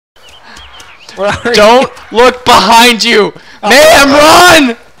Don't look behind you! Mayhem,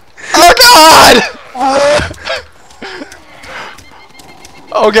 run! Oh god!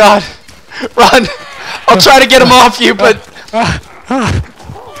 Oh god. Run! I'll try to get him off you, but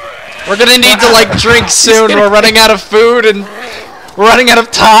we're gonna need to like drink soon. We're running out of food and we're running out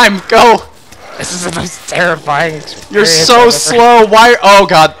of time. Go! This is the most terrifying experience. You're so slow. Why? Oh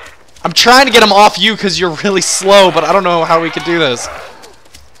god. I'm trying to get him off you because you're really slow, but I don't know how we could do this.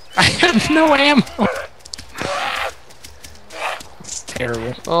 I have no ammo. It's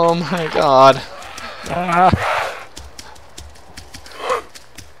terrible. Oh my god.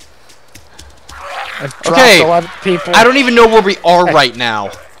 Okay, a lot of people. I don't even know where we are right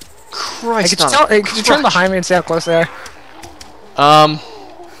now. Christ, could you turn behind me and see how close they are?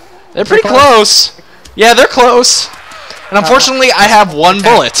 They're pretty close. Yeah, they're close. And unfortunately, I have one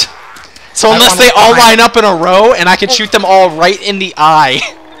bullet. So unless they all line up in a row and I can shoot them all right in the eye,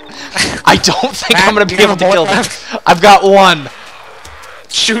 I don't think I'm going to be able to kill them. I've got one.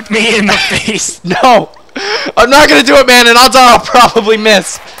 Shoot me in the face. No. I'm not going to do it, man, and odds are I'll probably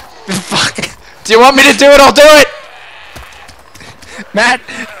miss. Fuck. Do you want me to do it? I'll do it. Matt,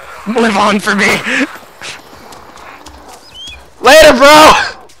 live on for me. Later, bro.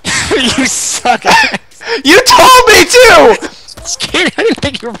 You suck. You told me to. I didn't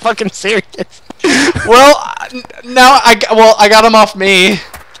think you were fucking serious. Well, now I got him off me.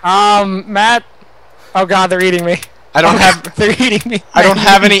 Matt. Oh god, they're eating me. I don't have. They're eating me. I don't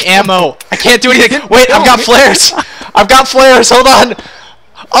have any ammo. I can't do anything. Wait, I've got flares. I've got flares. Hold on.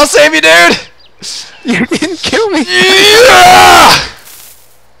 I'll save you, dude. You didn't kill me. Yeah!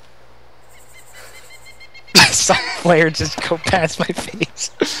 Some flare just go past my face.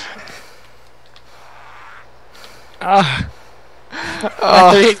 Oh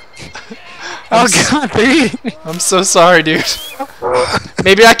god, they're eating me. I'm so sorry, dude.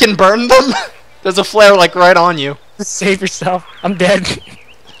 Maybe I can burn them? There's a flare like right on you. Just save yourself. I'm dead.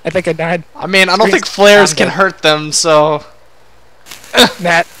 I think I died. I mean, I don't think flares can hurt them, so...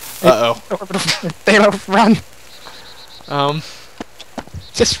 Matt. Uh-oh. Thalo, run.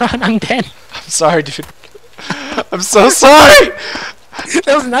 Just run, I'm dead. I'm sorry, dude. I'm so sorry!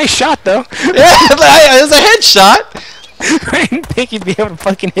 That was a nice shot, though. Yeah, it was a headshot! I didn't think you'd be able to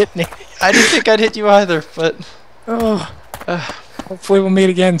fucking hit me. I didn't think I'd hit you either, but... Hopefully we'll meet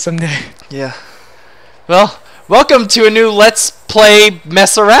again someday. Yeah. Well, welcome to a new Let's Play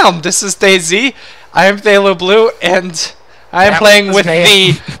Mess Around. This is DayZ. I am ThaloBlue, and I am playing with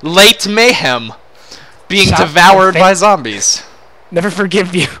the late Mayhem being devoured by zombies. Never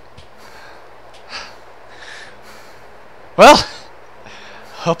forgive you. Well,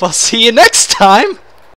 hope I'll see you next time.